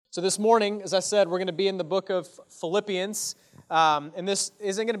So this morning, as I said, we're going to be in the book of Philippians. And this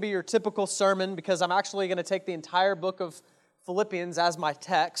isn't going to be your typical sermon because I'm actually going to take the entire book of Philippians as my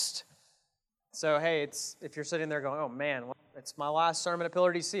text. So, hey, if you're sitting there going, oh man, it's my last sermon at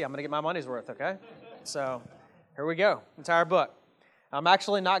Pillar DC, I'm going to get my money's worth, okay? So, here we go, entire book. I'm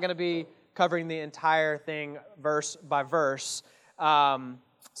actually not going to be covering the entire thing verse by verse.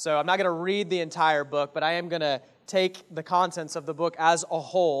 So I'm not going to read the entire book, but I am going to take the contents of the book as a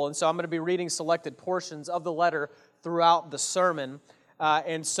whole. And so I'm going to be reading selected portions of the letter throughout the sermon.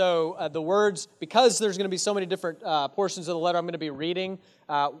 The words, because there's going to be so many different portions of the letter I'm going to be reading,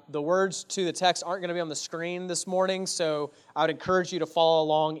 the words to the text aren't going to be on the screen this morning, so I would encourage you to follow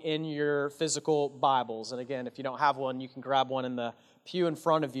along in your physical Bibles. And again, if you don't have one, you can grab one in the pew in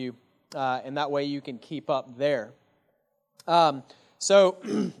front of you, and that way you can keep up there.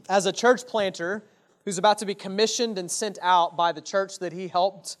 As a church planter who's about to be commissioned and sent out by the church that he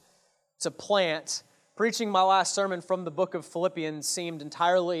helped to plant, preaching my last sermon from the book of Philippians seemed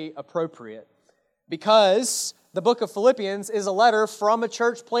entirely appropriate because the book of Philippians is a letter from a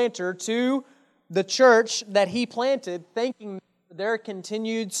church planter to the church that he planted, thanking them for their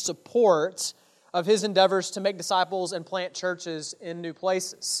continued support of his endeavors to make disciples and plant churches in new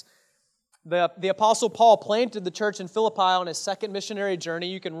places. The Apostle Paul planted the church in Philippi on his second missionary journey.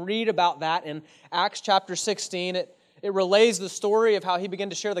 You can read about that in Acts chapter 16. It relays the story of how he began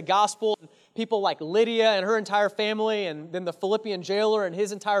to share the gospel. People like Lydia and her entire family, and then the Philippian jailer and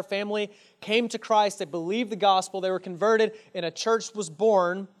his entire family came to Christ. They believed the gospel. They were converted, and a church was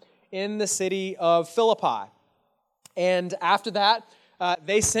born in the city of Philippi. And after that,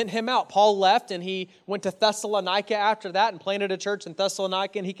 they sent him out. Paul left, and he went to Thessalonica after that and planted a church in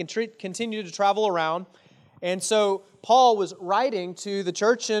Thessalonica, and he continued to travel around. And so Paul was writing to the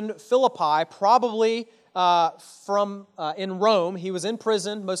church in Philippi, probably in Rome. He was in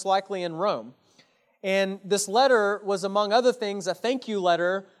prison, most likely in Rome. And this letter was, among other things, a thank you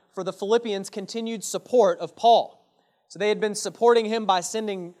letter for the Philippians' continued support of Paul. So they had been supporting him by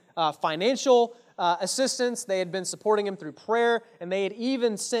sending financial assistance. They had been supporting him through prayer, and they had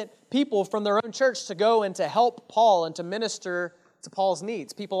even sent people from their own church to go and to help Paul and to minister to Paul's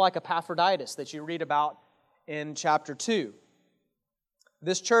needs. People like Epaphroditus that you read about in chapter 2.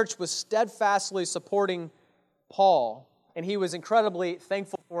 This church was steadfastly supporting Paul, and he was incredibly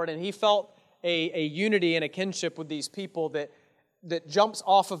thankful for it, and he felt a unity and a kinship with these people that jumps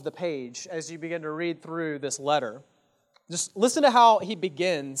off of the page as you begin to read through this letter. Just listen to how he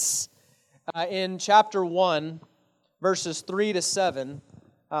begins in chapter 1, verses 3 to 7,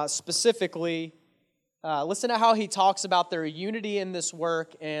 specifically. Listen to how he talks about their unity in this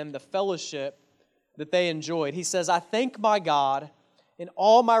work and the fellowship that they enjoyed. He says, I thank my God in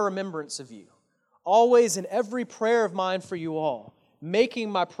all my remembrance of you, always in every prayer of mine for you all, making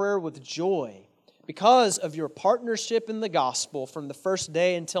my prayer with joy because of your partnership in the gospel from the first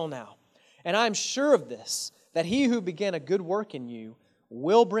day until now. And I am sure of this, that he who began a good work in you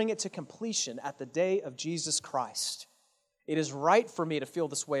will bring it to completion at the day of Jesus Christ. It is right for me to feel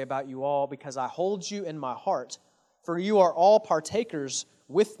this way about you all because I hold you in my heart, for you are all partakers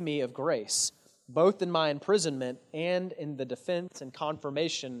with me of grace, both in my imprisonment and in the defense and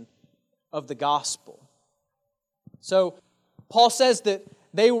confirmation of the gospel. So Paul says that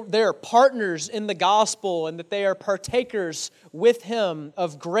they are partners in the gospel and that they are partakers with him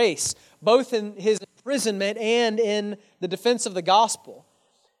of grace, both in his imprisonment and in the defense of the gospel.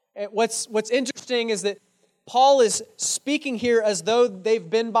 And what's interesting is that Paul is speaking here as though they've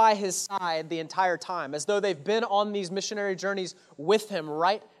been by his side the entire time, as though they've been on these missionary journeys with him,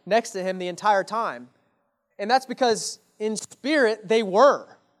 right next to him the entire time. And that's because in spirit they were.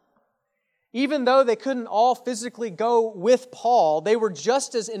 Even though they couldn't all physically go with Paul, they were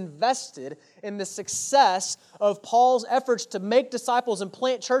just as invested in the success of Paul's efforts to make disciples and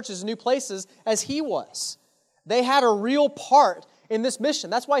plant churches in new places as he was. They had a real part in this mission.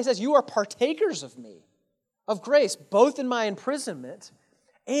 That's why he says, you are partakers of me, of grace, both in my imprisonment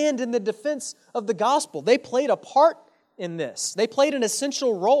and in the defense of the gospel. They played a part in this. They played an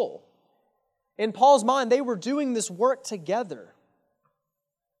essential role. In Paul's mind, they were doing this work together.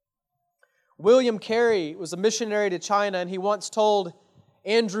 William Carey was a missionary to China, and he once told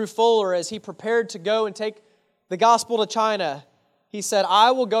Andrew Fuller as he prepared to go and take the gospel to China, he said,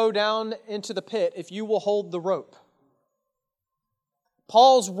 I will go down into the pit if you will hold the rope.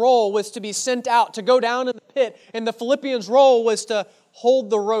 Paul's role was to be sent out to go down in the pit, and the Philippians' role was to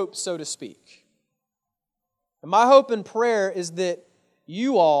hold the rope, so to speak. And my hope and prayer is that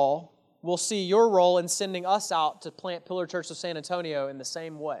you all will see your role in sending us out to plant Pillar Church of San Antonio in the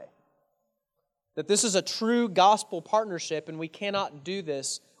same way. That this is a true gospel partnership and we cannot do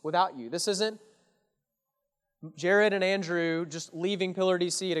this without you. This isn't Jared and Andrew just leaving Pillar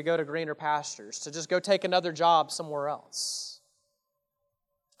DC to go to greener pastures, to just go take another job somewhere else.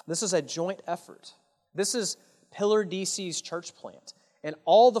 This is a joint effort. This is Pillar DC's church plant. And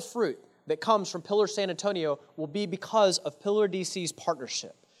all the fruit that comes from Pillar San Antonio will be because of Pillar DC's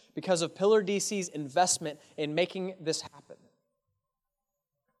partnership, because of Pillar DC's investment in making this happen.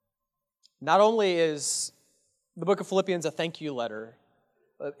 Not only is the book of Philippians a thank you letter,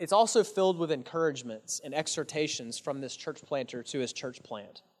 it's also filled with encouragements and exhortations from this church planter to his church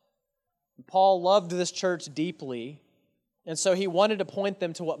plant. Paul loved this church deeply, and so he wanted to point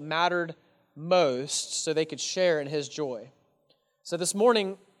them to what mattered most so they could share in his joy. So this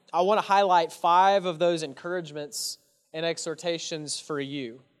morning, I want to highlight 5 of those encouragements and exhortations for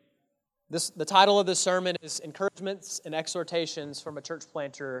you. The title of this sermon is Encouragements and Exhortations from a Church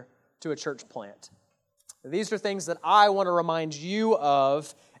Planter to a Church Plant. These are things that I want to remind you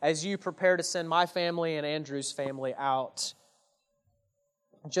of as you prepare to send my family and Andrew's family out,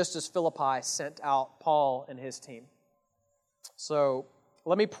 just as Philippi sent out Paul and his team. So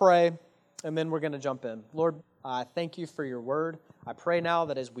let me pray, and then we're going to jump in. Lord, I thank you for your word. I pray now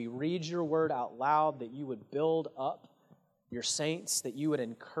that as we read your word out loud, that you would build up your saints, that you would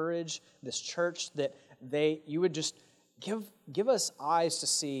encourage this church, that you would just give us eyes to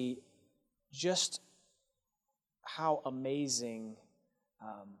see just how amazing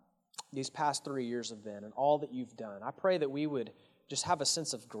these past 3 years have been and all that you've done. I pray that we would just have a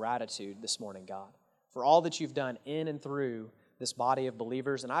sense of gratitude this morning, God, for all that you've done in and through this body of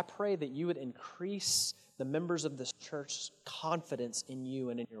believers. And I pray that you would increase the members of this church's confidence in you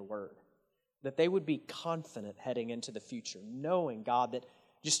and in your word, that they would be confident heading into the future, knowing, God, that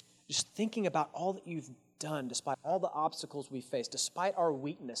just thinking about all that you've done, despite all the obstacles we face, despite our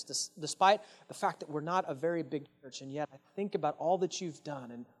weakness, despite the fact that we're not a very big church, and yet I think about all that you've done,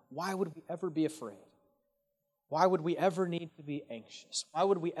 and why would we ever be afraid? Why would we ever need to be anxious? Why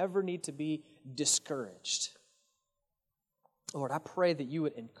would we ever need to be discouraged? Lord, I pray that you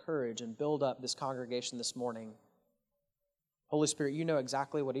would encourage and build up this congregation this morning. Holy Spirit, you know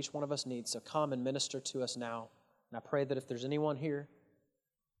exactly what each one of us needs, so come and minister to us now. And I pray that if there's anyone here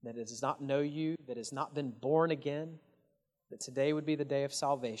that does not know you, that has not been born again, that today would be the day of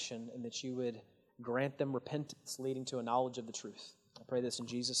salvation and that you would grant them repentance leading to a knowledge of the truth. I pray this in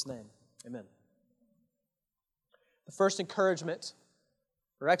Jesus' name. Amen. The first encouragement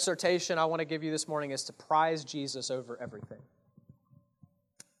or exhortation I want to give you this morning is to prize Jesus over everything.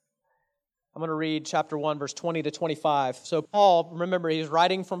 I'm going to read chapter 1, verse 20 to 25. So Paul, remember, he's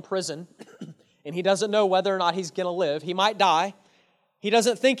writing from prison, and he doesn't know whether or not he's going to live. He might die. He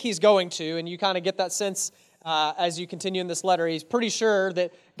doesn't think he's going to, and you kind of get that sense as you continue in this letter. He's pretty sure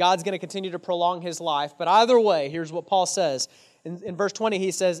that God's going to continue to prolong his life. But either way, here's what Paul says. In verse 20,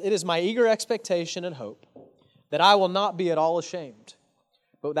 he says, "It is my eager expectation and hope that I will not be at all ashamed,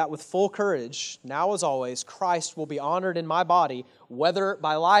 but that with full courage, now as always, Christ will be honored in my body, whether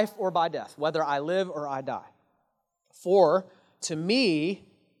by life or by death, whether I live or I die. For to me,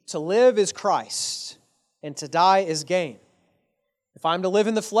 to live is Christ, and to die is gain. If I am to live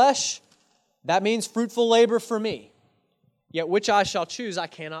in the flesh, that means fruitful labor for me. Yet which I shall choose, I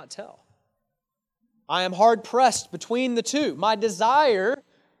cannot tell. I am hard pressed between the two. My desire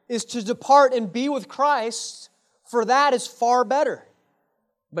is to depart and be with Christ, for that is far better.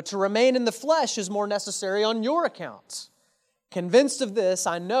 But to remain in the flesh is more necessary on your account. Convinced of this,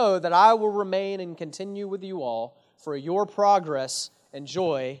 I know that I will remain and continue with you all for your progress and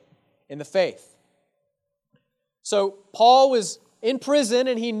joy in the faith." So Paul was in prison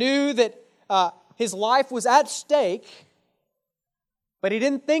and he knew that his life was at stake, but he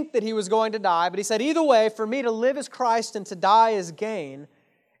didn't think that he was going to die. But he said, either way, for me to live is Christ and to die is gain.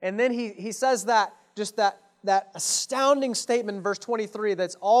 And then he says that astounding statement in verse 23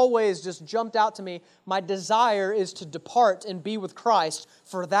 that's always just jumped out to me. My desire is to depart and be with Christ,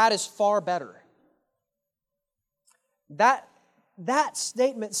 for that is far better. That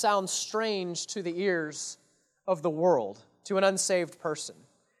statement sounds strange to the ears of the world, to an unsaved person.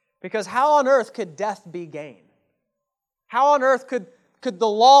 Because how on earth could death be gain? How on earth could the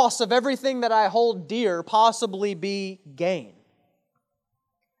loss of everything that I hold dear possibly be gain?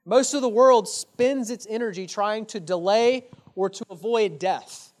 Most of the world spends its energy trying to delay or to avoid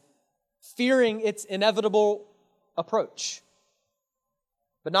death, fearing its inevitable approach.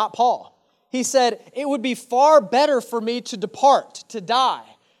 But not Paul. He said, it would be far better for me to depart, to die,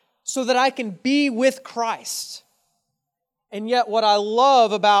 so that I can be with Christ. And yet what I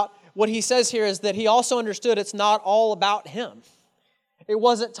love about what he says here is that he also understood it's not all about him. It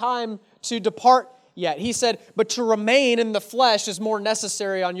wasn't time to depart yet. He said, but to remain in the flesh is more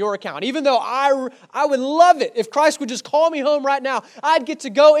necessary on your account. Even though I would love it if Christ would just call me home right now, I'd get to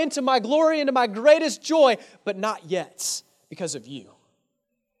go into my glory, into my greatest joy, but not yet because of you.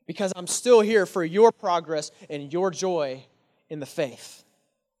 Because I'm still here for your progress and your joy in the faith.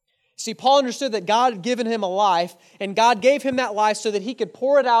 See, Paul understood that God had given him a life, and God gave him that life so that he could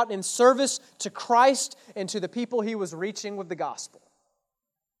pour it out in service to Christ and to the people he was reaching with the gospel.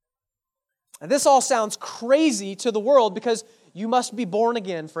 And this all sounds crazy to the world because you must be born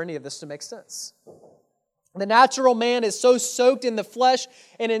again for any of this to make sense. The natural man is so soaked in the flesh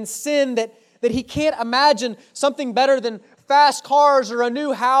and in sin that he can't imagine something better than fast cars or a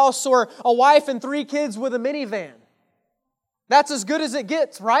new house or a wife and 3 kids with a minivan. That's as good as it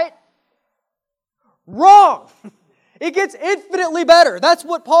gets, right? Wrong! It gets infinitely better. That's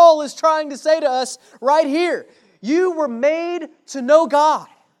what Paul is trying to say to us right here. You were made to know God.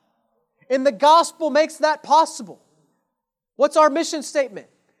 And the gospel makes that possible. What's our mission statement?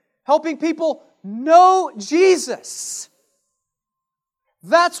 Helping people know Jesus.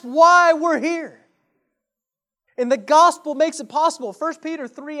 That's why we're here. And the gospel makes it possible. 1 Peter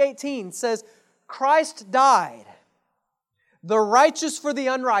 3:18 says, Christ died, the righteous for the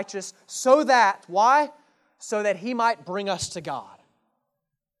unrighteous, so that, why? So that He might bring us to God.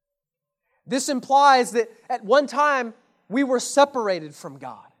 This implies that at one time we were separated from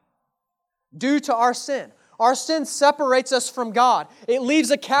God due to our sin. Our sin separates us from God. It leaves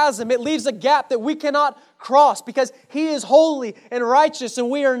a chasm. It leaves a gap that we cannot cross because He is holy and righteous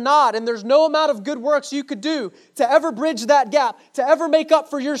and we are not. And there's no amount of good works you could do to ever bridge that gap, to ever make up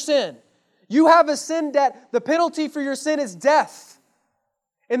for your sin. You have a sin debt. The penalty for your sin is death.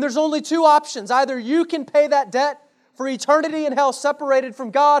 And there's only 2 options. Either you can pay that debt for eternity in hell separated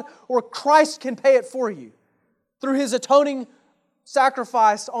from God, or Christ can pay it for you through His atoning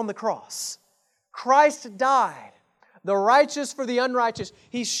sacrifice on the cross. Christ died, the righteous for the unrighteous.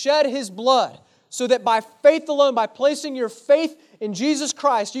 He shed His blood so that by faith alone, by placing your faith in Jesus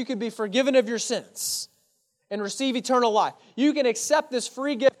Christ, you can be forgiven of your sins and receive eternal life. You can accept this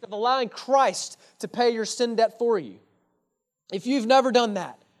free gift of allowing Christ to pay your sin debt for you. If you've never done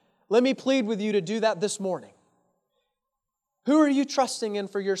that, let me plead with you to do that this morning. Who are you trusting in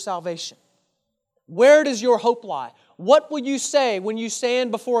for your salvation? Where does your hope lie? What will you say when you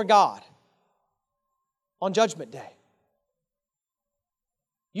stand before God on Judgment Day?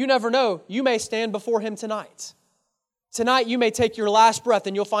 You never know. You may stand before Him tonight. Tonight you may take your last breath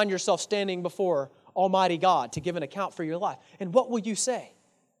and you'll find yourself standing before Almighty God to give an account for your life. And what will you say?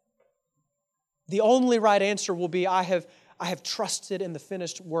 The only right answer will be, I have trusted in the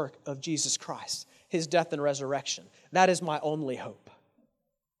finished work of Jesus Christ, His death and resurrection. That is my only hope.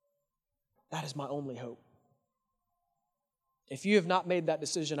 That is my only hope. If you have not made that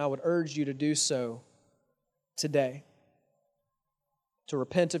decision, I would urge you to do so today, to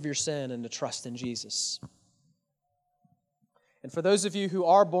repent of your sin and to trust in Jesus. And for those of you who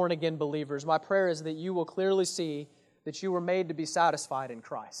are born-again believers, my prayer is that you will clearly see that you were made to be satisfied in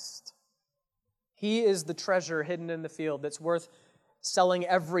Christ. He is the treasure hidden in the field that's worth selling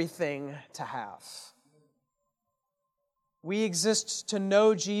everything to have. We exist to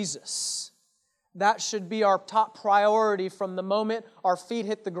know Jesus. That should be our top priority from the moment our feet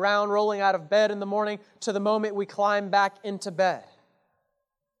hit the ground rolling out of bed in the morning to the moment we climb back into bed.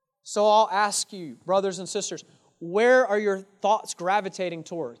 So I'll ask you, brothers and sisters, where are your thoughts gravitating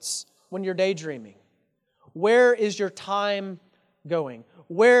towards when you're daydreaming? Where is your time going?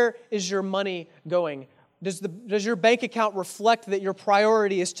 Where is your money going? Does your bank account reflect that your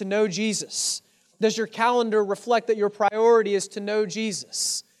priority is to know Jesus? Does your calendar reflect that your priority is to know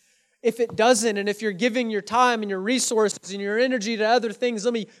Jesus? If it doesn't, and if you're giving your time and your resources and your energy to other things,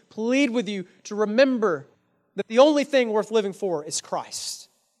 let me plead with you to remember that the only thing worth living for is Christ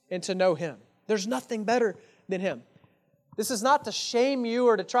and to know Him. There's nothing better than Him. This is not to shame you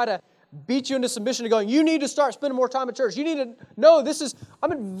or to try to beat you into submission to going, you need to start spending more time at church. You need to know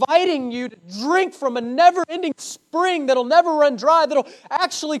I'm inviting you to drink from a never-ending spring that'll never run dry, that'll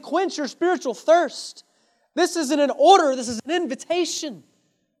actually quench your spiritual thirst. This isn't an order, this is an invitation.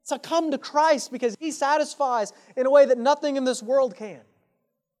 So come to Christ because He satisfies in a way that nothing in this world can.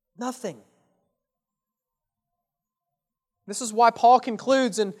 Nothing. This is why Paul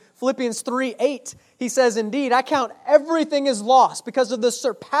concludes in Philippians 3:8. He says, indeed, I count everything as lost because of the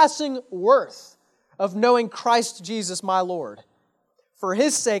surpassing worth of knowing Christ Jesus my Lord. For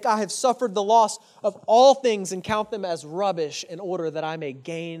His sake I have suffered the loss of all things and count them as rubbish in order that I may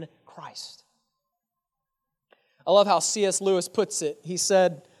gain Christ. I love how C.S. Lewis puts it. He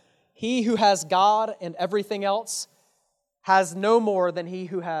said, he who has God and everything else has no more than he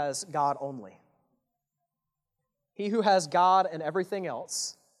who has God only. He who has God and everything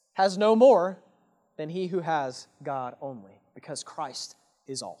else has no more than he who has God only, because Christ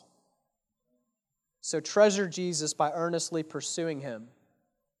is all. So treasure Jesus by earnestly pursuing Him,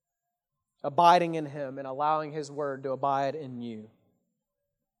 abiding in Him, and allowing His Word to abide in you.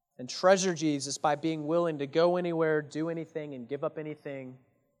 And treasure Jesus by being willing to go anywhere, do anything, and give up anything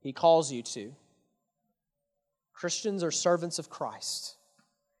He calls you to. Christians are servants of Christ.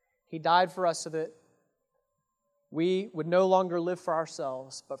 He died for us so that we would no longer live for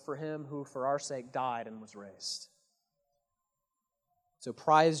ourselves, but for Him who for our sake died and was raised. So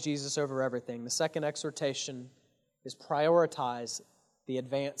prize Jesus over everything. The second exhortation is prioritize the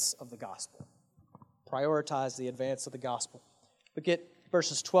advance of the gospel. Prioritize the advance of the gospel. Look at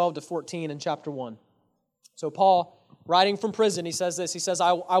verses 12 to 14 in chapter 1. So Paul, writing from prison, he says this. He says,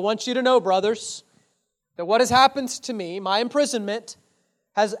 I want you to know, brothers, that what has happened to me, my imprisonment,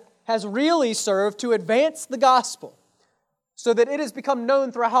 has really served to advance the gospel, so that it has become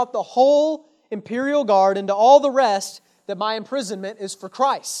known throughout the whole imperial guard and to all the rest that my imprisonment is for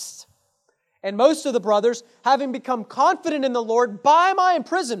Christ. And most of the brothers, having become confident in the Lord by my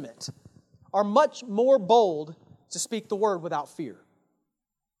imprisonment, are much more bold to speak the word without fear.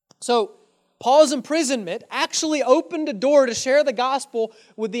 So, Paul's imprisonment actually opened a door to share the gospel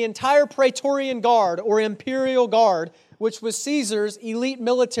with the entire Praetorian Guard or Imperial Guard, which was Caesar's elite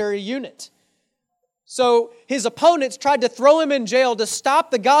military unit. So his opponents tried to throw him in jail to stop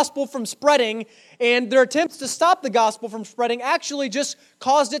the gospel from spreading, and their attempts to stop the gospel from spreading actually just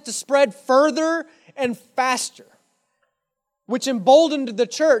caused it to spread further and faster, which emboldened the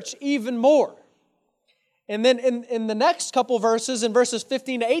church even more. And then in the next couple verses, in verses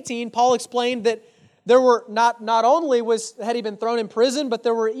 15 to 18, Paul explained that there were not only had he been thrown in prison, but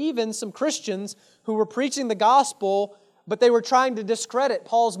there were even some Christians who were preaching the gospel, but they were trying to discredit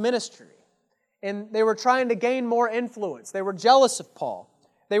Paul's ministry. And they were trying to gain more influence. They were jealous of Paul.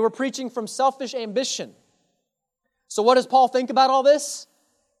 They were preaching from selfish ambition. So what does Paul think about all this?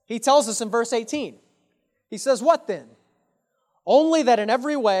 He tells us in verse 18. He says, "What then? Only that in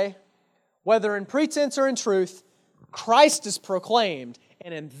every way, whether in pretense or in truth, Christ is proclaimed,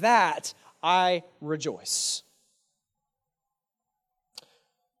 and in that I rejoice."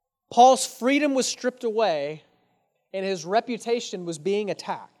 Paul's freedom was stripped away, and his reputation was being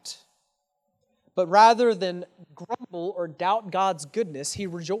attacked. But rather than grumble or doubt God's goodness, he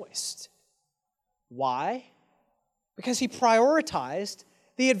rejoiced. Why? Because he prioritized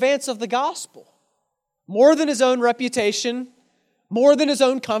the advance of the gospel more than his own reputation, more than his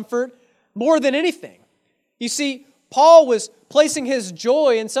own comfort, more than anything. You see, Paul was placing his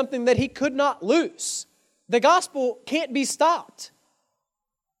joy in something that he could not lose. The gospel can't be stopped.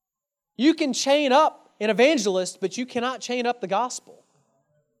 You can chain up an evangelist, but you cannot chain up the gospel.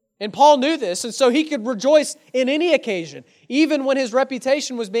 And Paul knew this, and so he could rejoice in any occasion, even when his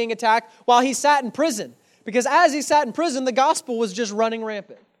reputation was being attacked while he sat in prison. Because as he sat in prison, the gospel was just running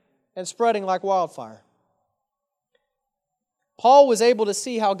rampant and spreading like wildfire. Paul was able to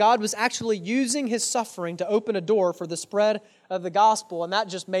see how God was actually using his suffering to open a door for the spread of the gospel, and that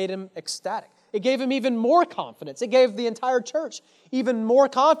just made him ecstatic. It gave him even more confidence. It gave the entire church even more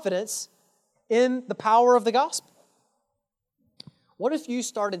confidence in the power of the gospel. What if you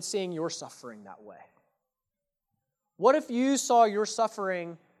started seeing your suffering that way? What if you saw your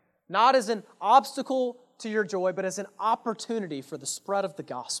suffering not as an obstacle to your joy, but as an opportunity for the spread of the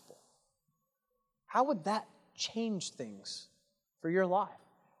gospel? How would that change things for your life?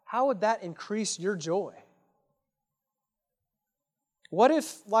 How would that increase your joy? What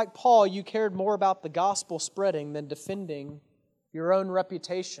if, like Paul, you cared more about the gospel spreading than defending your own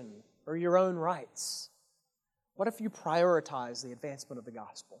reputation or your own rights? What if you prioritize the advancement of the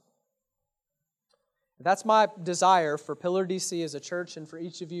gospel? That's my desire for Pillar DC as a church and for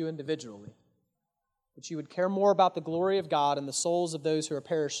each of you individually. That you would care more about the glory of God and the souls of those who are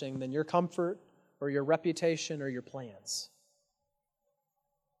perishing than your comfort or your reputation or your plans.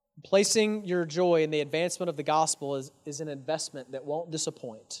 Placing your joy in the advancement of the gospel is an investment that won't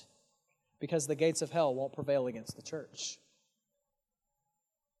disappoint, because the gates of hell won't prevail against the church.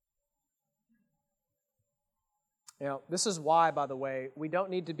 This is why, by the way, we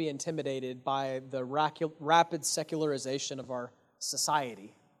don't need to be intimidated by the rapid secularization of our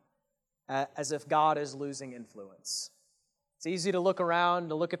society, as if God is losing influence. It's easy to look around,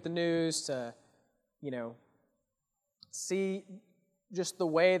 to look at the news, to, see just the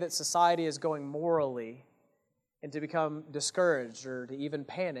way that society is going morally, and to become discouraged or to even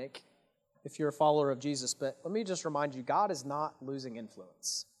panic if you're a follower of Jesus. But let me just remind you, God is not losing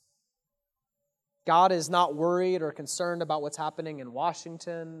influence. God is not worried or concerned about what's happening in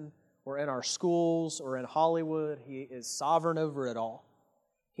Washington or in our schools or in Hollywood. He is sovereign over it all.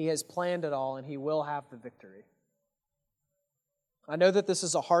 He has planned it all, and He will have the victory. I know that this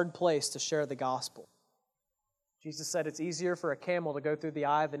is a hard place to share the gospel. Jesus said it's easier for a camel to go through the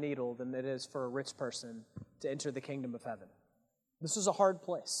eye of a needle than it is for a rich person to enter the kingdom of heaven. This is a hard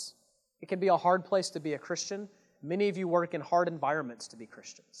place. It can be a hard place to be a Christian. Many of you work in hard environments to be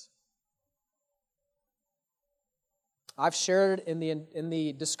Christians. I've shared in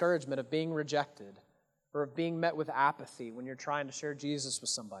the discouragement of being rejected or of being met with apathy when you're trying to share Jesus with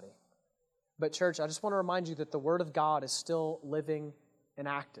somebody. But church, I just want to remind you that the Word of God is still living and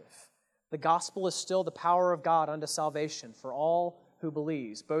active. The gospel is still the power of God unto salvation for all who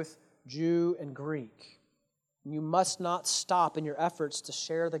believes, both Jew and Greek. You must not stop in your efforts to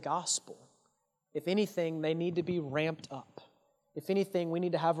share the gospel. If anything, they need to be ramped up. If anything, we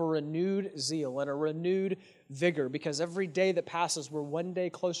need to have a renewed zeal and a renewed vigor, because every day that passes, we're one day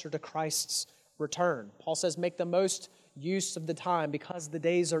closer to Christ's return. Paul says, make the most use of the time because the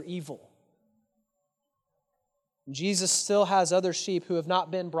days are evil. Jesus still has other sheep who have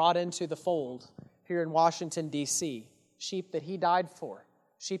not been brought into the fold here in Washington, D.C. Sheep that He died for,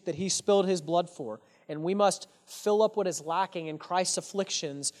 sheep that He spilled His blood for. And we must fill up what is lacking in Christ's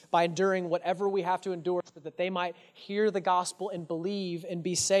afflictions by enduring whatever we have to endure so that they might hear the gospel and believe and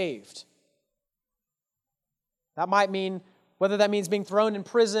be saved. That might mean, whether that means being thrown in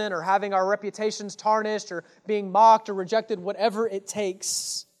prison or having our reputations tarnished or being mocked or rejected, whatever it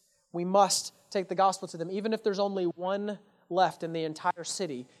takes, we must take the gospel to them. Even if there's only one left in the entire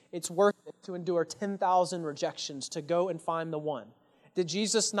city, it's worth it to endure 10,000 rejections to go and find the one. Did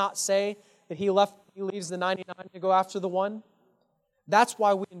Jesus not say that He leaves the 99 to go after the one? That's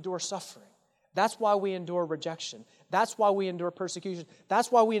why we endure suffering. That's why we endure rejection. That's why we endure persecution. That's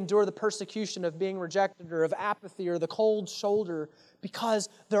why we endure the persecution of being rejected or of apathy or the cold shoulder, because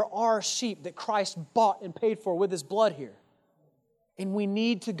there are sheep that Christ bought and paid for with His blood here. And we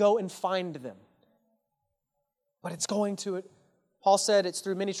need to go and find them. But Paul said it's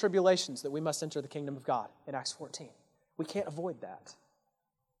through many tribulations that we must enter the kingdom of God in Acts 14. We can't avoid that.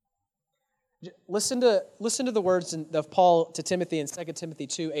 Listen to the words of Paul to Timothy in 2 Timothy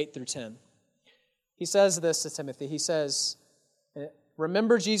 2, 8 through 10. He says this to Timothy. He says,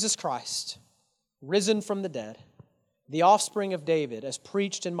 remember Jesus Christ, risen from the dead, the offspring of David, as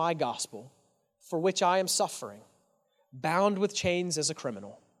preached in my gospel, for which I am suffering, bound with chains as a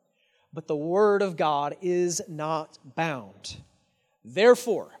criminal. But the word of God is not bound.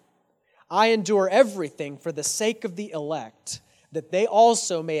 Therefore, I endure everything for the sake of the elect, that they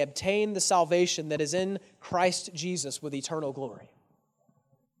also may obtain the salvation that is in Christ Jesus with eternal glory.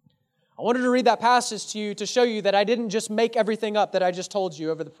 I wanted to read that passage to you to show you that I didn't just make everything up that I just told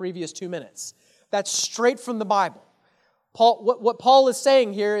you over the previous 2 minutes. That's straight from the Bible. What Paul is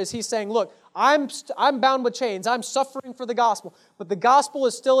saying here is he's saying, look, I'm bound with chains. I'm suffering for the gospel, but the gospel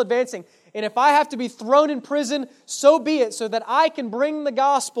is still advancing. And if I have to be thrown in prison, so be it, so that I can bring the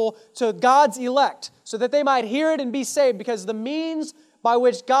gospel to God's elect, so that they might hear it and be saved, because the means by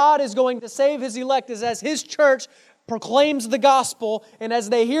which God is going to save His elect is as His church proclaims the gospel, and as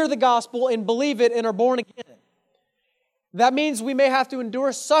they hear the gospel and believe it and are born again. That means we may have to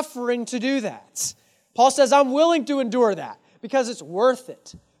endure suffering to do that. Paul says, I'm willing to endure that because it's worth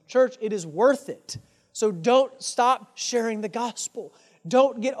it. Church, it is worth it. So don't stop sharing the gospel.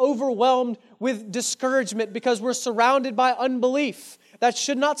 Don't get overwhelmed with discouragement because we're surrounded by unbelief. That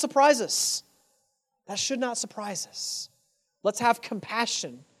should not surprise us. That should not surprise us. Let's have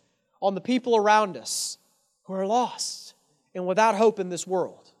compassion on the people around us who are lost and without hope in this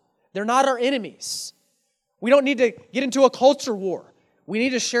world. They're not our enemies. We don't need to get into a culture war. We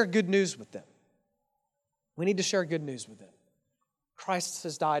need to share good news with them. We need to share good news with them. Christ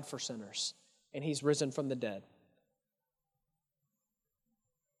has died for sinners, and He's risen from the dead.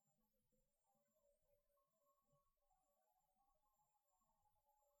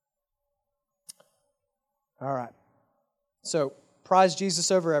 All right. So, prize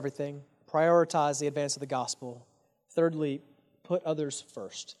Jesus over everything. Prioritize the advance of the gospel. Thirdly, put others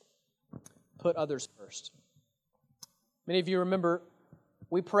first. Put others first. Many of you remember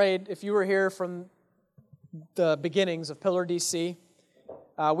we prayed, if you were here from the beginnings of Pillar DC,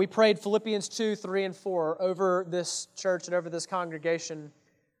 we prayed Philippians 2, 3, and 4 over this church and over this congregation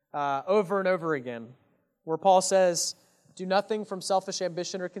over and over again, where Paul says, do nothing from selfish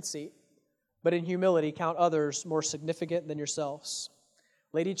ambition or conceit, but in humility count others more significant than yourselves.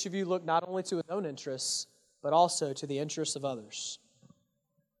 Let each of you look not only to his own interests, but also to the interests of others.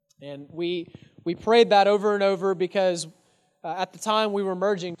 And we prayed that over and over because At the time, we were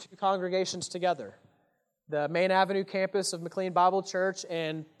merging two congregations together, the Main Avenue campus of McLean Bible Church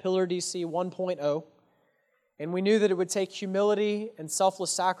and Pillar DC 1.0. And we knew that it would take humility and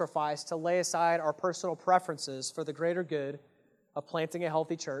selfless sacrifice to lay aside our personal preferences for the greater good of planting a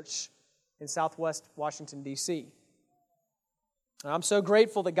healthy church in Southwest Washington, D.C. And I'm so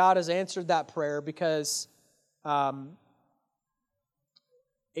grateful that God has answered that prayer because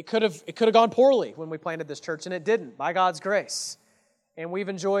it could have gone poorly when we planted this church, and it didn't, by God's grace. And we've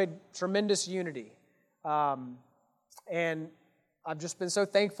enjoyed tremendous unity. And I've just been so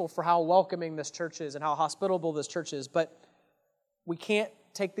thankful for how welcoming this church is and how hospitable this church is. But we can't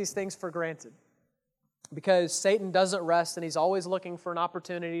take these things for granted because Satan doesn't rest, and he's always looking for an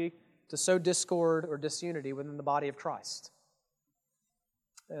opportunity to sow discord or disunity within the body of Christ.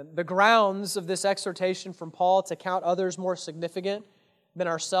 And the grounds of this exhortation from Paul to count others more significant than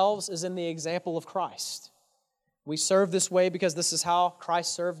ourselves is in the example of Christ. We serve this way because this is how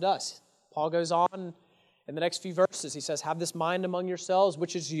Christ served us. Paul goes on in the next few verses. He says, "Have this mind among yourselves,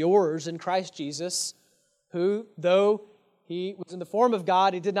 which is yours in Christ Jesus, who, though he was in the form of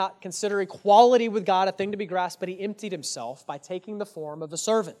God, he did not consider equality with God a thing to be grasped, but he emptied himself by taking the form of a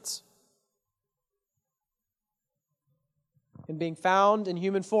servant. And being found in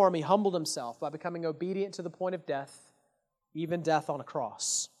human form, he humbled himself by becoming obedient to the point of death, even death on a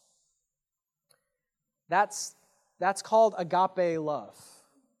cross." That's called agape love.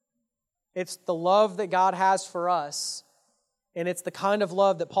 It's the love that God has for us, and it's the kind of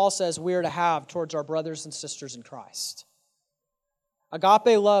love that Paul says we are to have towards our brothers and sisters in Christ.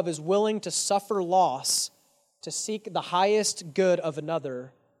 Agape love is willing to suffer loss to seek the highest good of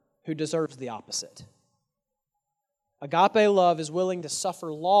another who deserves the opposite. Agape love is willing to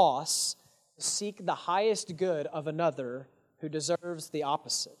suffer loss to seek the highest good of another who deserves the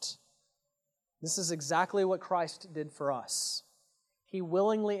opposite. This is exactly what Christ did for us. He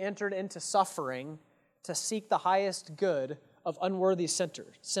willingly entered into suffering to seek the highest good of unworthy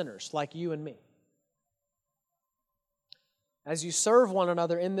sinners like you and me. As you serve one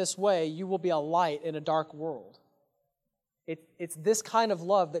another in this way, you will be a light in a dark world. It's this kind of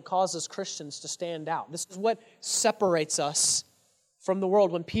love that causes Christians to stand out. This is what separates us from the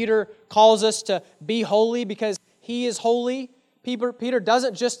world. When Peter calls us to be holy because he is holy, Peter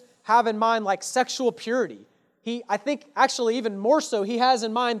doesn't just have in mind like sexual purity. I think actually even more so, he has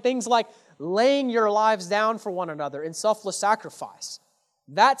in mind things like laying your lives down for one another in selfless sacrifice.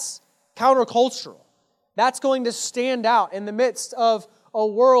 That's countercultural. That's going to stand out in the midst of a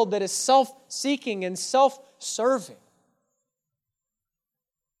world that is self-seeking and self-serving.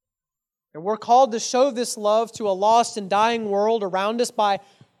 And we're called to show this love to a lost and dying world around us by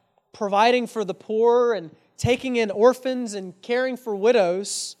providing for the poor and taking in orphans and caring for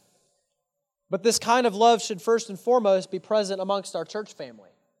widows. But this kind of love should first and foremost be present amongst our church family.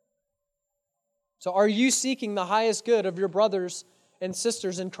 So are you seeking the highest good of your brothers and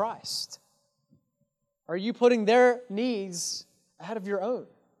sisters in Christ? Are you putting their needs ahead of your own?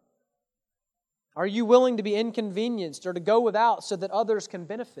 Are you willing to be inconvenienced or to go without so that others can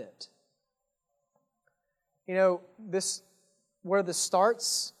benefit? You know, where this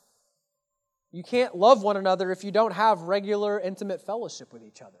starts, you can't love one another if you don't have regular, intimate fellowship with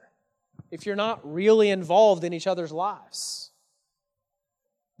each other. If you're not really involved in each other's lives.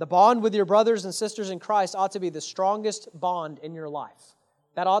 The bond with your brothers and sisters in Christ ought to be the strongest bond in your life.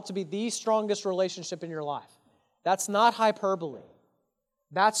 That ought to be the strongest relationship in your life. That's not hyperbole.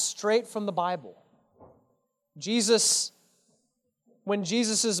 That's straight from the Bible. When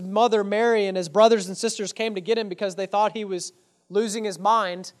Jesus' mother Mary and his brothers and sisters came to get him because they thought he was losing his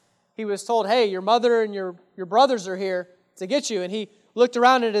mind, he was told, "Hey, your mother and your brothers are here to get you." And he looked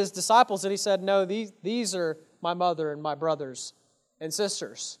around at his disciples and he said, "No, these are my mother and my brothers and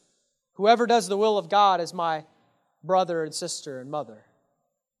sisters. Whoever does the will of God is my brother and sister and mother."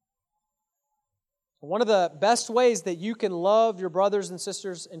 One of the best ways that you can love your brothers and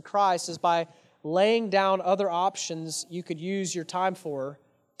sisters in Christ is by laying down other options you could use your time for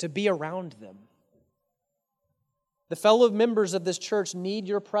to be around them. The fellow members of this church need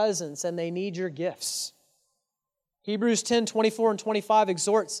your presence and they need your gifts. Hebrews 10:24 and 25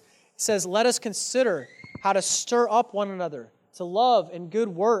 exhorts, it says, "Let us consider how to stir up one another to love and good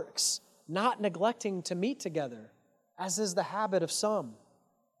works, not neglecting to meet together, as is the habit of some."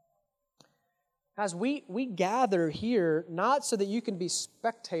 As we gather here, not so that you can be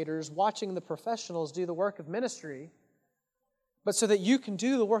spectators watching the professionals do the work of ministry, but so that you can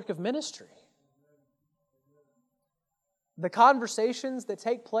do the work of ministry. The conversations that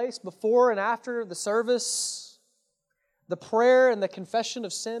take place before and after the service, the prayer and the confession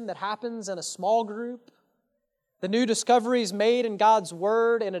of sin that happens in a small group, the new discoveries made in God's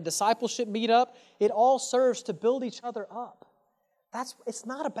Word and a discipleship meetup, it all serves to build each other up. It's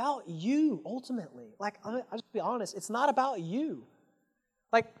not about you, ultimately. I'll just be honest, it's not about you.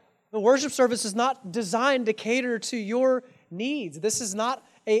 The worship service is not designed to cater to your needs. This is not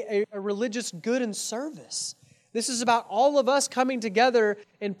a religious good and service. This is about all of us coming together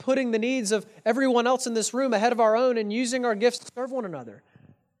and putting the needs of everyone else in this room ahead of our own and using our gifts to serve one another.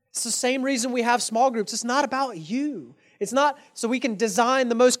 It's the same reason we have small groups. It's not about you. It's not so we can design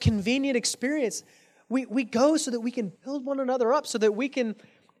the most convenient experience. We go so that we can build one another up, so that we can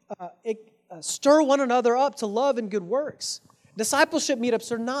stir one another up to love and good works. Discipleship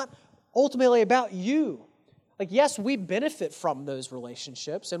meetups are not ultimately about you. Yes, we benefit from those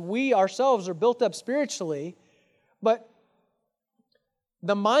relationships, and we ourselves are built up spiritually, but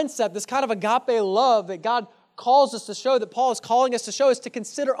the mindset, this kind of agape love that God calls us to show, that Paul is calling us to show, is to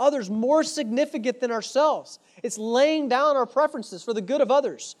consider others more significant than ourselves. It's laying down our preferences for the good of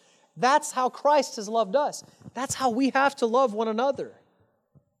others. That's how Christ has loved us. That's how we have to love one another.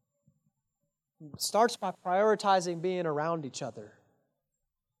 It starts by prioritizing being around each other.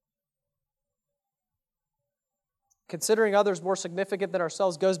 Considering others more significant than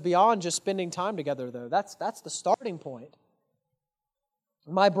ourselves goes beyond just spending time together, though. That's the starting point.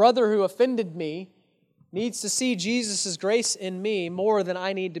 My brother who offended me needs to see Jesus' grace in me more than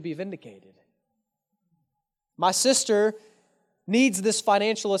I need to be vindicated. My sister needs this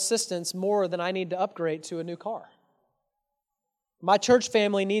financial assistance more than I need to upgrade to a new car. My church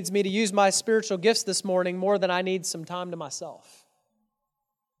family needs me to use my spiritual gifts this morning more than I need some time to myself.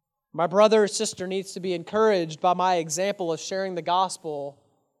 My brother or sister needs to be encouraged by my example of sharing the gospel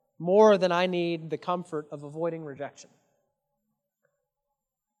more than I need the comfort of avoiding rejection.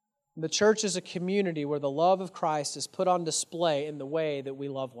 The church is a community where the love of Christ is put on display in the way that we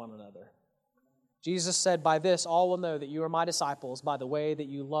love one another. Jesus said, "By this all will know that you are my disciples, by the way that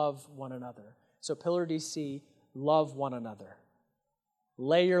you love one another." So Pillar DC, love one another.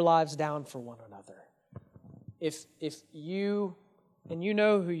 Lay your lives down for one another. If you, and you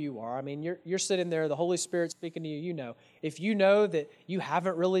know who you are, you're sitting there, the Holy Spirit speaking to you, you know. If you know that you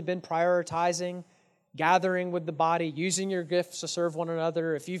haven't really been prioritizing gathering with the body, using your gifts to serve one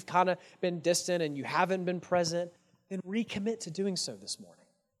another, if you've kind of been distant and you haven't been present, then recommit to doing so this morning.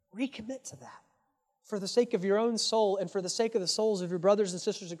 Recommit to that for the sake of your own soul and for the sake of the souls of your brothers and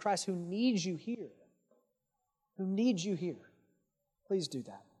sisters in Christ who need you here. Who need you here. Please do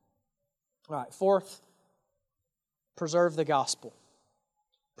that. All right, fourth, preserve the gospel.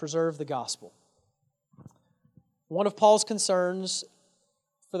 Preserve the gospel. One of Paul's concerns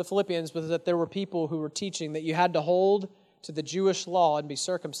for the Philippians was that there were people who were teaching that you had to hold to the Jewish law and be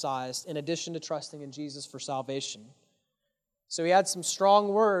circumcised in addition to trusting in Jesus for salvation. So he had some strong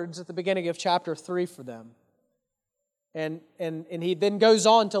words at the beginning of chapter 3 for them. And he then goes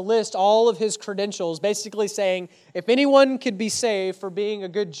on to list all of his credentials, basically saying, if anyone could be saved for being a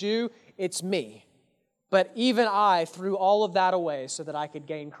good Jew, it's me. But even I threw all of that away so that I could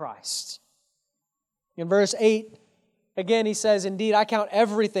gain Christ. In verse 8, again he says, "Indeed, I count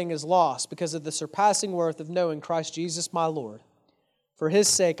everything as loss because of the surpassing worth of knowing Christ Jesus my Lord. For His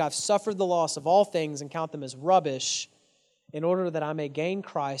sake I've suffered the loss of all things and count them as rubbish, in order that I may gain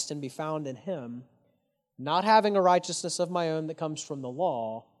Christ and be found in Him, not having a righteousness of my own that comes from the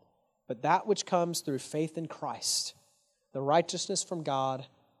law, but that which comes through faith in Christ, the righteousness from God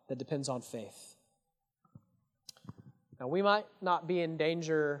that depends on faith." Now, we might not be in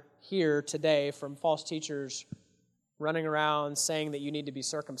danger here today from false teachers running around saying that you need to be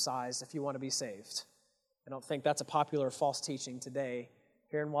circumcised if you want to be saved. I don't think that's a popular false teaching today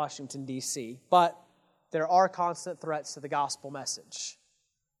here in Washington, D.C., but there are constant threats to the gospel message.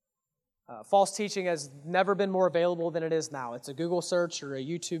 False teaching has never been more available than it is now. It's a Google search or a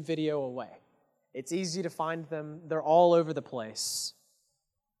YouTube video away. It's easy to find them. They're all over the place.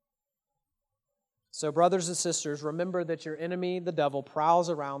 So, brothers and sisters, remember that your enemy, the devil, prowls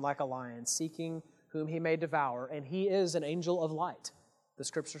around like a lion, seeking whom he may devour, and he is an angel of light, the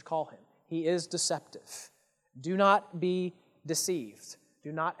Scriptures call him. He is deceptive. Do not be deceived.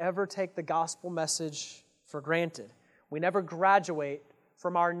 Do not ever take the gospel message for granted. We never graduate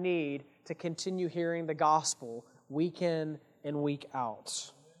from our need to continue hearing the gospel week in and week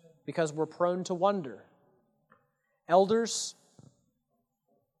out because we're prone to wonder. Elders,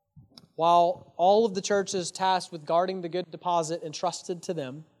 while all of the church is tasked with guarding the good deposit entrusted to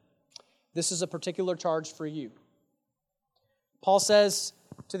them, this is a particular charge for you. Paul says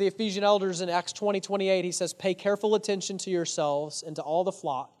to the Ephesian elders in Acts 20:28, he says, "Pay careful attention to yourselves and to all the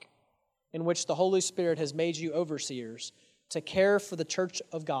flock in which the Holy Spirit has made you overseers, to care for the church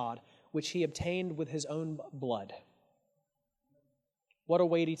of God, which he obtained with his own blood. What a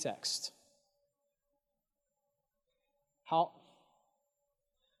weighty text. How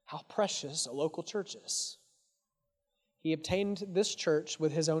precious a local church is. He obtained this church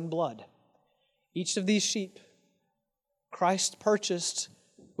with his own blood. Each of these sheep, Christ purchased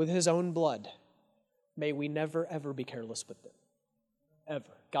with his own blood. May we never, ever be careless with them.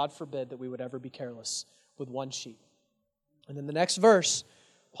 Ever. God forbid that we would ever be careless with one sheep. And then the next verse,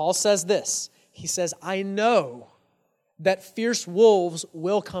 Paul says this. He says, I know that fierce wolves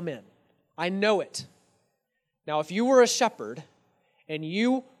will come in. I know it. Now, if you were a shepherd and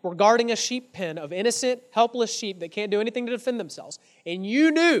you were guarding a sheep pen of innocent, helpless sheep that can't do anything to defend themselves, and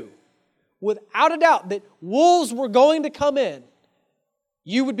you knew without a doubt that wolves were going to come in,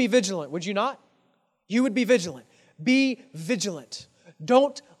 you would be vigilant, would you not? You would be vigilant. Be vigilant.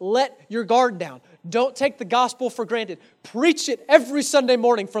 Don't let your guard down. Don't take the gospel for granted. Preach it every Sunday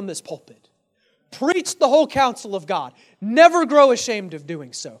morning from this pulpit. Preach the whole counsel of God. Never grow ashamed of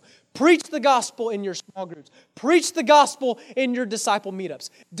doing so. Preach the gospel in your small groups. Preach the gospel in your disciple meetups.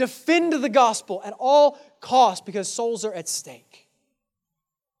 Defend the gospel at all costs because souls are at stake.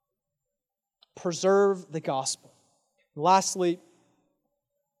 Preserve the gospel. Lastly,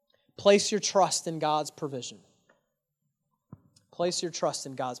 place your trust in God's provision. Place your trust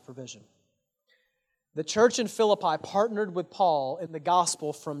in God's provision. The church in Philippi partnered with Paul in the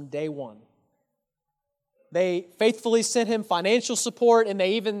gospel from day one. They faithfully sent him financial support, and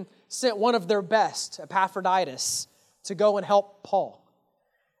they even sent one of their best, Epaphroditus, to go and help Paul.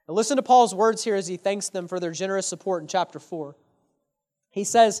 Now listen to Paul's words here as he thanks them for their generous support in chapter 4. He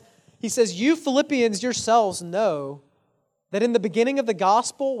says, you Philippians yourselves know that in the beginning of the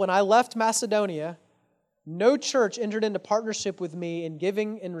gospel, when I left Macedonia, no church entered into partnership with me in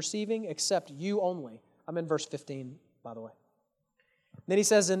giving and receiving except you only. I'm in verse 15, by the way. Then he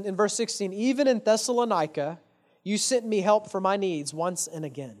says in verse 16, even in Thessalonica, you sent me help for my needs once and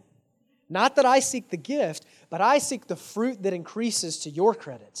again. Not that I seek the gift, but I seek the fruit that increases to your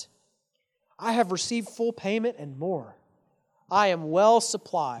credit. I have received full payment and more. I am well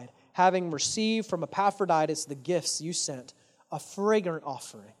supplied, having received from Epaphroditus the gifts you sent, a fragrant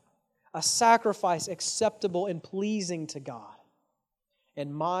offering, a sacrifice acceptable and pleasing to God.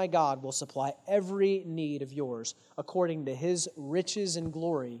 And my God will supply every need of yours according to His riches and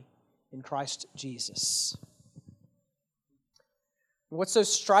glory in Christ Jesus. What's so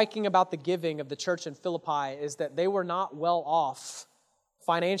striking about the giving of the church in Philippi is that they were not well off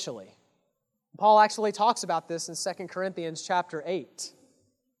financially. Paul actually talks about this in 2 Corinthians chapter 8.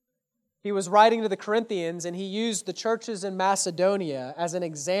 He was writing to the Corinthians, and he used the churches in Macedonia as an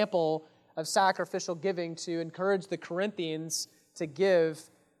example of sacrificial giving to encourage the Corinthians to give,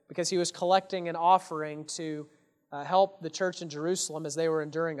 because he was collecting an offering to help the church in Jerusalem as they were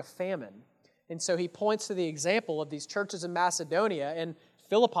enduring a famine. And so he points to the example of these churches in Macedonia, and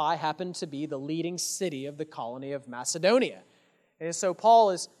Philippi happened to be the leading city of the colony of Macedonia. And so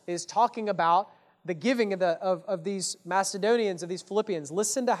Paul is talking about the giving of these Macedonians, of these Philippians.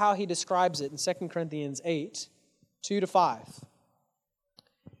 Listen to how he describes it in 2 Corinthians 8, 2-5.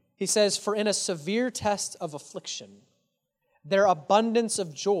 He says, for in a severe test of affliction, their abundance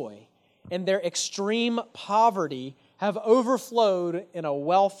of joy and their extreme poverty have overflowed in a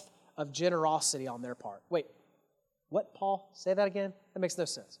wealth of generosity on their part. Wait, what, Paul? Say that again? That makes no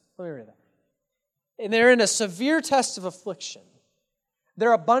sense. Let me read that. And they're in a severe test of affliction.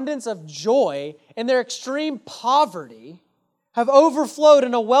 Their abundance of joy and their extreme poverty have overflowed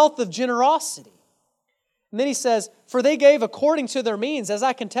in a wealth of generosity. And then he says, for they gave according to their means, as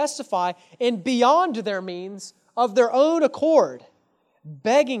I can testify, and beyond their means of their own accord,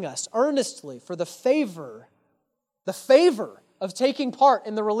 begging us earnestly for the favor of taking part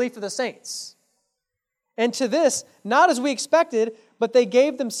in the relief of the saints. And to this, not as we expected, but they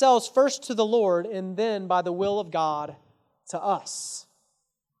gave themselves first to the Lord, and then by the will of God to us.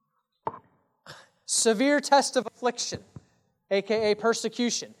 Severe test of affliction, aka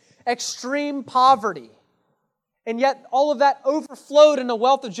persecution, extreme poverty. And yet all of that overflowed in a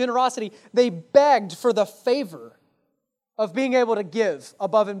wealth of generosity. They begged for the favor of being able to give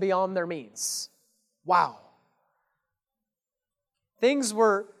above and beyond their means. Wow. Things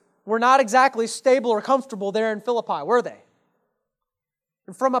were not exactly stable or comfortable there in Philippi, were they?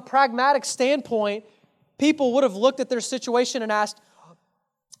 And from a pragmatic standpoint, people would have looked at their situation and asked,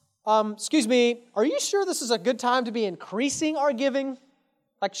 excuse me, are you sure this is a good time to be increasing our giving?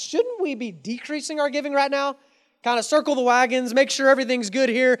 Like, shouldn't we be decreasing our giving right now? Kind of circle the wagons, make sure everything's good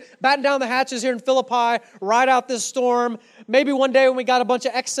here, batten down the hatches here in Philippi, ride out this storm. Maybe one day when we got a bunch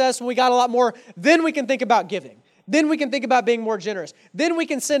of excess, when we got a lot more, then we can think about giving. Then we can think about being more generous. Then we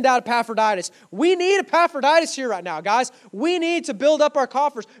can send out Epaphroditus. We need Epaphroditus here right now, guys. We need to build up our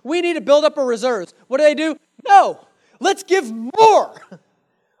coffers. We need to build up our reserves. What do? No. Let's give more.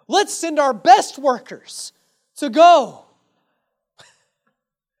 Let's send our best workers to go.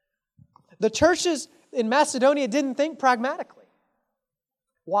 The churches in Macedonia didn't think pragmatically.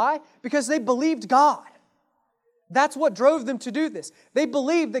 Why? Because they believed God. That's what drove them to do this. They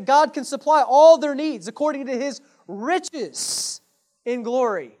believed that God can supply all their needs according to His riches in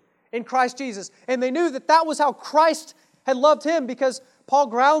glory in Christ Jesus. And they knew that that was how Christ had loved him, because Paul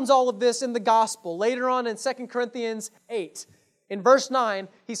grounds all of this in the gospel. Later on in 2 Corinthians 8, in verse 9,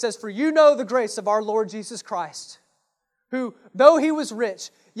 he says, "For you know the grace of our Lord Jesus Christ, who, though He was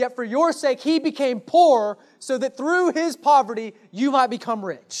rich, yet for your sake He became poor, so that through His poverty you might become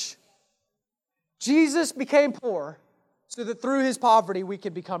rich." Jesus became poor so that through His poverty we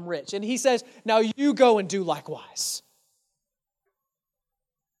could become rich. And He says, now you go and do likewise.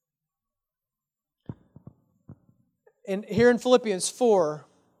 And here in Philippians 4,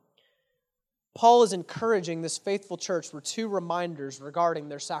 Paul is encouraging this faithful church with two reminders regarding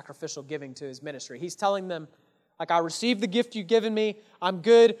their sacrificial giving to his ministry. He's telling them, I received the gift you've given me. I'm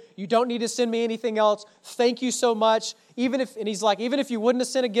good. You don't need to send me anything else. Thank you so much. Even if you wouldn't have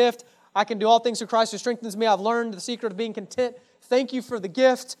sent a gift, I can do all things through Christ who strengthens me. I've learned the secret of being content. Thank you for the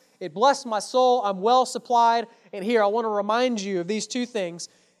gift. It blessed my soul. I'm well supplied. And here, I want to remind you of these two things.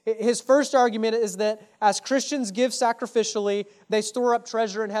 His first argument is that as Christians give sacrificially, they store up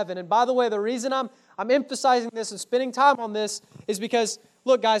treasure in heaven. And by the way, the reason I'm emphasizing this and spending time on this is because,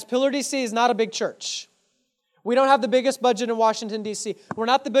 look guys, Pillar DC is not a big church. We don't have the biggest budget in Washington, D.C. We're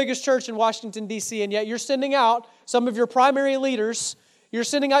not the biggest church in Washington, D.C., and yet you're sending out some of your primary leaders. You're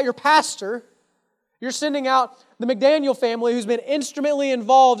sending out your pastor. You're sending out the McDaniel family, who's been instrumentally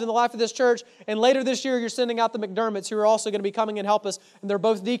involved in the life of this church. And later this year, you're sending out the McDermotts, who are also going to be coming and help us. And they're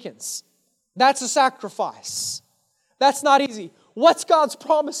both deacons. That's a sacrifice. That's not easy. What's God's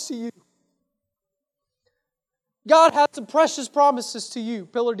promise to you? God has some precious promises to you,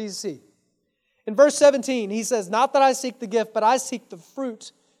 Pillar DC. In verse 17, He says, "Not that I seek the gift, but I seek the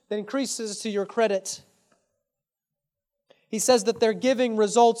fruit that increases to your credit." He says that their giving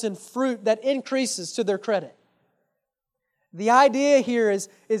results in fruit that increases to their credit. The idea here is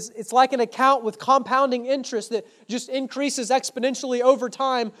it's like an account with compounding interest that just increases exponentially over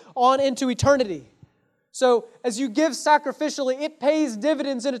time on into eternity. So as you give sacrificially, it pays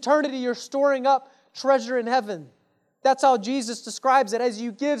dividends in eternity. You're storing up treasure in heaven. That's how Jesus describes it. As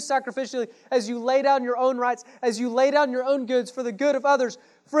you give sacrificially, as you lay down your own rights, as you lay down your own goods for the good of others,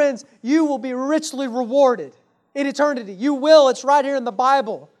 friends, you will be richly rewarded in eternity. You will. It's right here in the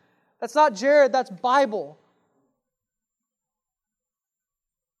Bible. That's not Jared, that's Bible.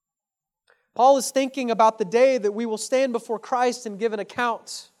 Paul is thinking about the day that we will stand before Christ and give an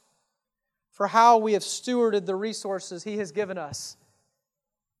account for how we have stewarded the resources He has given us.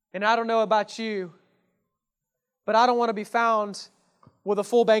 And I don't know about you, but I don't want to be found with a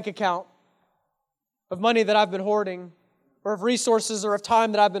full bank account of money that I've been hoarding, or of resources or of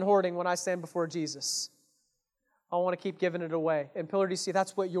time that I've been hoarding when I stand before Jesus. I want to keep giving it away. And Pillar DC,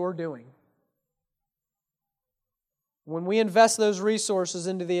 that's what you're doing. When we invest those resources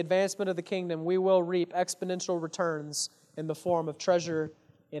into the advancement of the kingdom, we will reap exponential returns in the form of treasure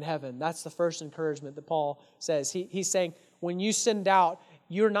in heaven. That's the first encouragement that Paul says. He's saying, when you send out,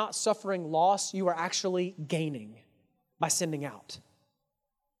 you're not suffering loss, you are actually gaining by sending out.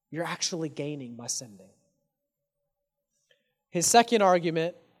 You're actually gaining by sending. His second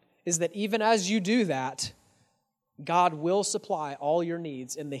argument is that even as you do that, God will supply all your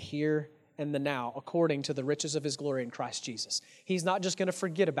needs in the here and the now, according to the riches of His glory in Christ Jesus. He's not just going to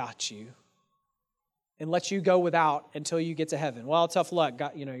forget about you and let you go without until you get to heaven. Well, tough luck.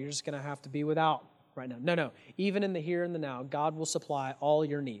 God, you're just going to have to be without right now. No. Even in the here and the now, God will supply all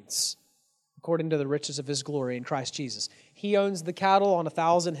your needs according to the riches of His glory in Christ Jesus. He owns the cattle on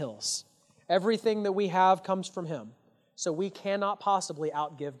 1,000 hills. Everything that we have comes from Him. So we cannot possibly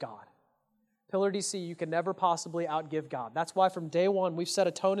outgive God. Pillar DC, you can never possibly outgive God. That's why from day one, we've set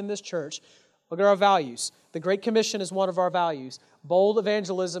a tone in this church. Look at our values. The Great Commission is one of our values. Bold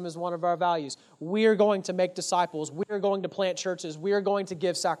evangelism is one of our values. We are going to make disciples. We are going to plant churches. We are going to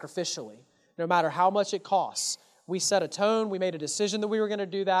give sacrificially, no matter how much it costs. We set a tone. We made a decision that we were going to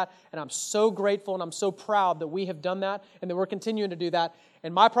do that. And I'm so grateful and I'm so proud that we have done that and that we're continuing to do that.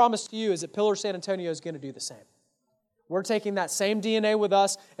 And my promise to you is that Pillar San Antonio is going to do the same. We're taking that same DNA with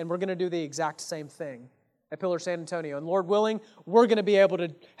us, and we're going to do the exact same thing at Pillar San Antonio. And Lord willing, we're going to be able to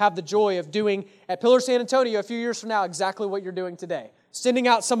have the joy of doing at Pillar San Antonio a few years from now exactly what you're doing today. sending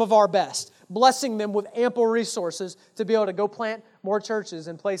out some of our best, blessing them with ample resources to be able to go plant more churches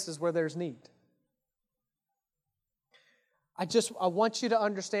in places where there's need. I want you to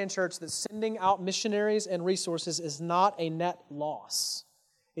understand, church, that sending out missionaries and resources is not a net loss.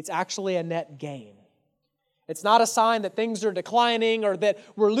 It's actually a net gain. It's not a sign that things are declining or that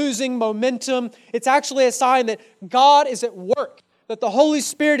we're losing momentum. It's actually a sign that God is at work, that the Holy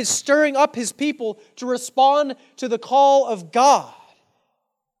Spirit is stirring up His people to respond to the call of God.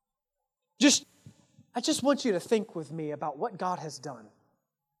 I just want you to think with me about what God has done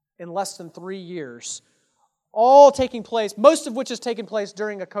in less than 3 years, all taking place, most of which has taken place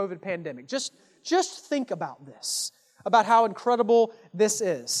during a COVID pandemic. Just think about this, about how incredible this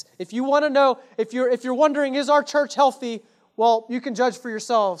is. If you want to know, if you're wondering, is our church healthy? Well, you can judge for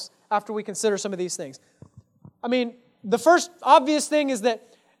yourselves after we consider some of these things. I mean, the first obvious thing is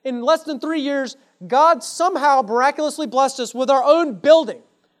that in less than 3 years, God somehow miraculously blessed us with our own building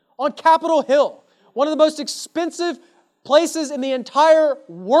on Capitol Hill, one of the most expensive places in the entire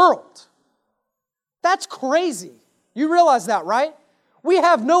world. That's crazy. You realize that, right? We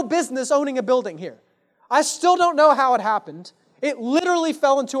have no business owning a building here. I still don't know how it happened. It literally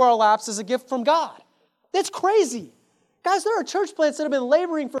fell into our laps as a gift from God. That's crazy. Guys, there are church plants that have been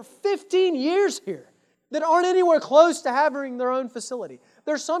laboring for 15 years here that aren't anywhere close to having their own facility.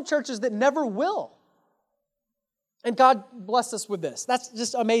 There are some churches that never will. And God blessed us with this. That's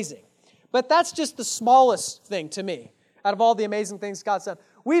just amazing. But that's just the smallest thing to me out of all the amazing things God's done.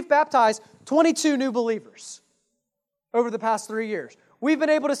 We've baptized 22 new believers over the past 3 years. We've been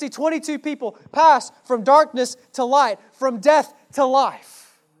able to see 22 people pass from darkness to light, from death to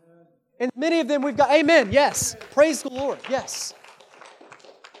life. And many of them we've got, amen, yes, praise the Lord, yes.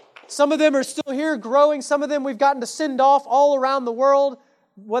 Some of them are still here growing. Some of them we've gotten to send off all around the world,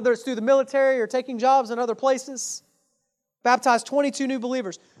 whether it's through the military or taking jobs in other places. Baptized 22 new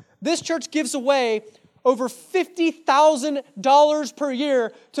believers. This church gives away over $50,000 per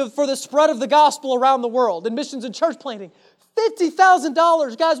year for the spread of the gospel around the world in missions and church planting.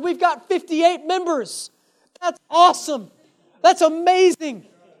 $50,000. Guys, we've got 58 members. That's awesome. That's amazing.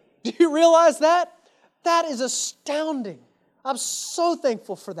 Do you realize that? That is astounding. I'm so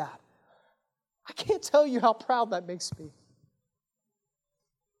thankful for that. I can't tell you how proud that makes me.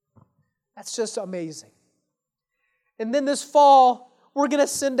 That's just amazing. And then this fall, we're going to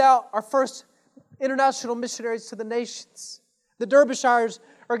send out our first international missionaries to the nations. The Derbyshires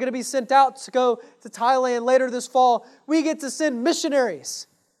are going to be sent out to go to Thailand later this fall. We get to send missionaries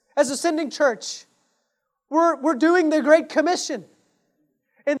as a sending church. We're doing the Great Commission.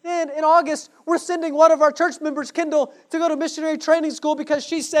 And then in August, we're sending one of our church members, Kendall, to go to missionary training school because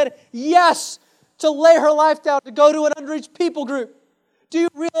she said yes to lay her life down to go to an unreached people group. Do you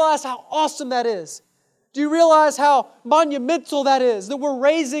realize how awesome that is? Do you realize how monumental that is? That we're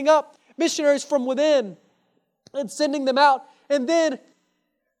raising up missionaries from within and sending them out. And then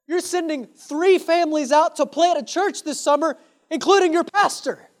you're sending 3 families out to plant a church this summer, including your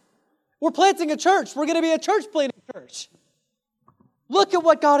pastor. We're planting a church. We're going to be a church planting church. Look at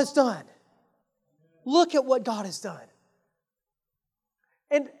what God has done. Look at what God has done.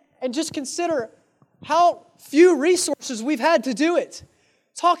 And just consider how few resources we've had to do it.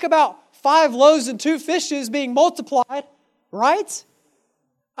 Talk about 5 loaves and 2 fishes being multiplied, right?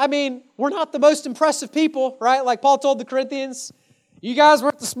 I mean, we're not the most impressive people, right? Like Paul told the Corinthians, you guys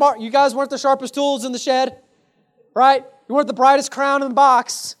weren't the sharpest tools in the shed, right? You weren't the brightest crown in the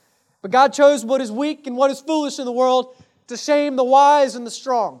box. But God chose what is weak and what is foolish in the world to shame the wise and the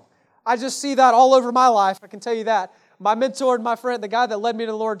strong. I just see that all over my life, I can tell you that. My mentor and my friend, the guy that led me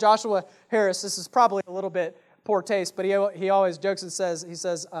to the Lord, Joshua Harris, this is probably a little bit poor taste, but he always jokes and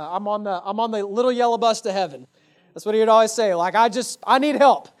says, I'm on the little yellow bus to heaven. That's what he would always say. Like, I need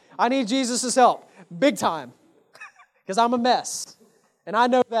help. I need Jesus' help. Big time. Because I'm a mess. And I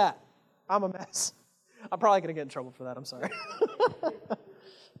know that. I'm a mess. I'm probably going to get in trouble for that. I'm sorry.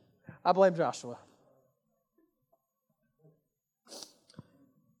 I blame Joshua.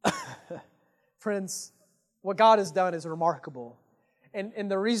 Friends, what God has done is remarkable.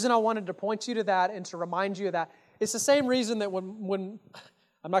 And the reason I wanted to point you to that and to remind you of that, it's the same reason that when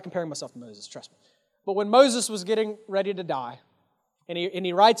I'm not comparing myself to Moses, trust me. But when Moses was getting ready to die, and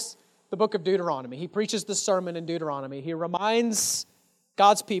he writes the book of Deuteronomy, he preaches this sermon in Deuteronomy. He reminds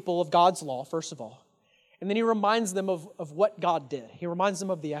God's people of God's law, first of all. And then he reminds them of what God did. He reminds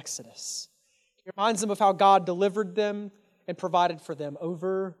them of the Exodus. He reminds them of how God delivered them and provided for them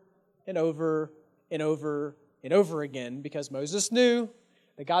over and over and over and over again, because Moses knew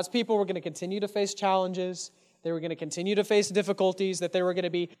that God's people were going to continue to face challenges. They were going to continue to face difficulties, that they were going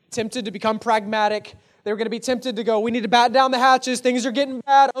to be tempted to become pragmatic. They were going to be tempted to go, we need to batten down the hatches. Things are getting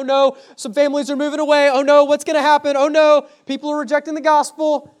bad. Oh no, some families are moving away. Oh no, what's going to happen? Oh no, people are rejecting the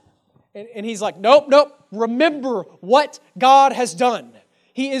gospel. And he's like, nope. Remember what God has done.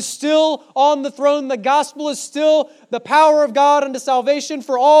 He is still on the throne. The gospel is still the power of God unto salvation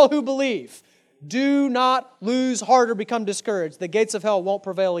for all who believe. Do not lose heart or become discouraged. The gates of hell won't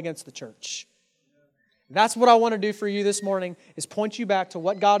prevail against the church. That's what I want to do for you this morning, is point you back to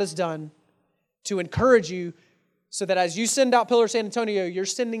what God has done to encourage you so that as you send out Pillar San Antonio, you're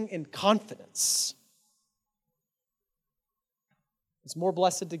sending in confidence. It's more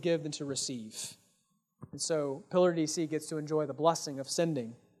blessed to give than to receive. And so Pillar DC gets to enjoy the blessing of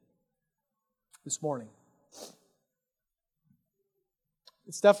sending this morning.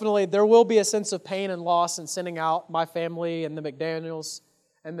 It's definitely, there will be a sense of pain and loss in sending out my family and the McDaniels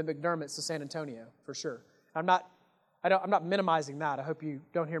and the McDermotts to San Antonio, for sure. I'm not minimizing that. I hope you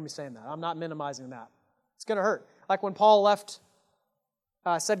don't hear me saying that. I'm not minimizing that. It's going to hurt. Like when Paul left,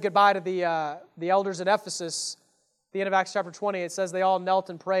 said goodbye to the elders at Ephesus, at the end of Acts chapter 20, it says they all knelt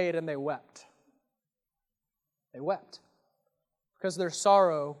and prayed and they wept. They wept because there's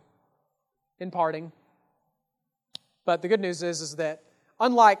sorrow in parting. But the good news is that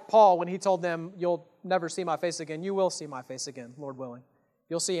unlike Paul, when he told them, you'll never see my face again, you will see my face again, Lord willing.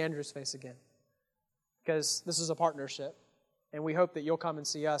 You'll see Andrew's face again. Because this is a partnership. And we hope that you'll come and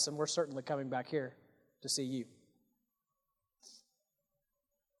see us, and we're certainly coming back here to see you.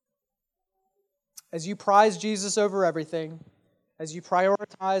 As you prize Jesus over everything, as you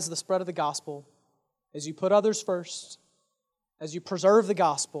prioritize the spread of the gospel, as you put others first, as you preserve the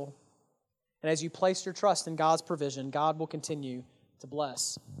gospel, and as you place your trust in God's provision, God will continue to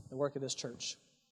bless the work of this church.